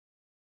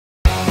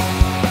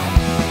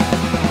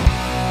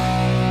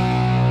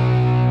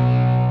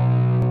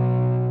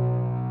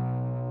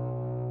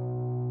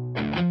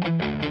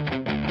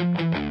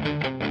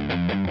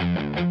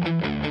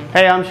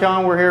Hey, I'm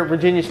Sean. We're here at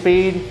Virginia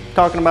Speed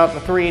talking about the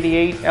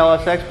 388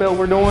 LSX build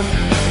we're doing.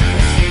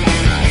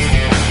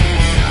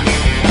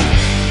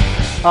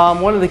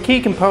 One of the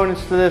key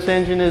components to this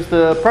engine is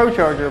the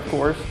ProCharger, of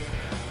course.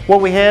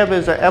 What we have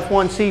is a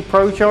F1C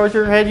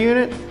ProCharger head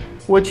unit,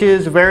 which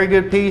is a very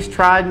good piece,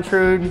 tried and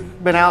true,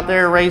 been out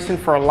there racing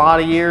for a lot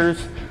of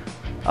years.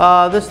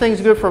 This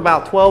thing's good for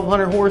about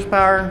 1,200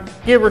 horsepower.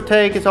 Give or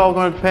take, it's all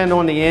going to depend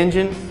on the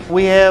engine.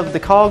 We have the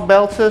cog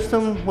belt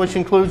system, which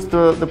includes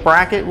the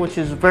bracket, which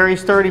is a very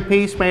sturdy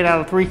piece made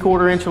out of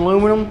 3/4 inch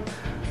aluminum.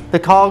 The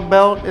cog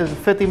belt is a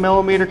 50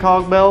 millimeter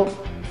cog belt.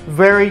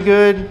 Very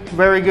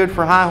good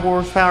for high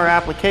horsepower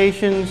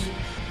applications.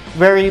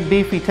 Very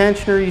beefy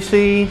tensioner you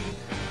see.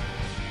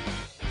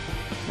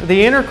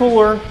 The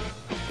intercooler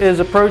is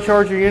a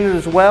ProCharger unit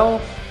as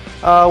well.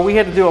 We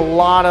had to do a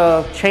lot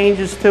of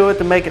changes to it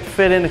to make it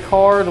fit in the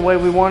car the way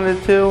we wanted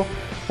it to.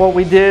 What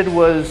we did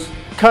was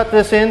cut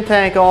this end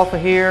tank off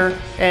of here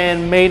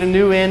and made a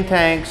new end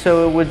tank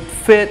so it would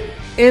fit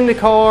in the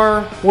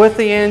car with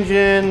the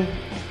engine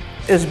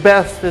as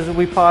best as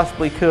we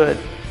possibly could.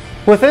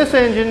 With this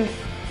engine,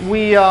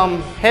 we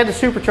had the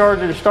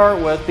Supercharger to start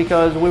with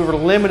because we were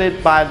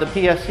limited by the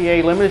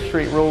PSCA limited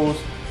street rules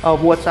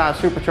of what size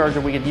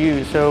Supercharger we could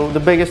use. So the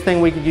biggest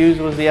thing we could use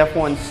was the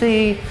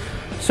F1C.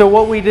 So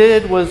what we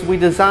did was we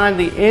designed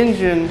the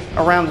engine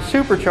around the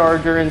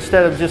Supercharger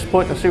instead of just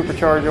putting a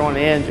Supercharger on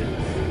the engine.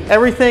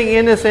 Everything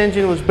in this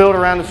engine was built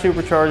around the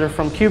Supercharger,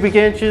 from cubic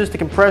inches to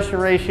compression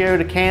ratio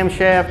to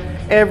camshaft.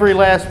 Every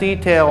last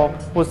detail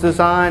was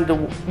designed to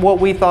what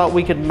we thought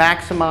we could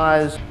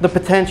maximize the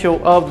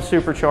potential of the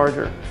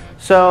Supercharger.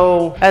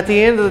 So at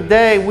the end of the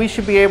day, we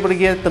should be able to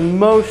get the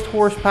most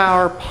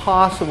horsepower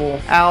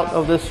possible out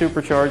of this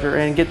Supercharger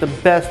and get the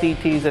best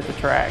ETs at the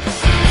track.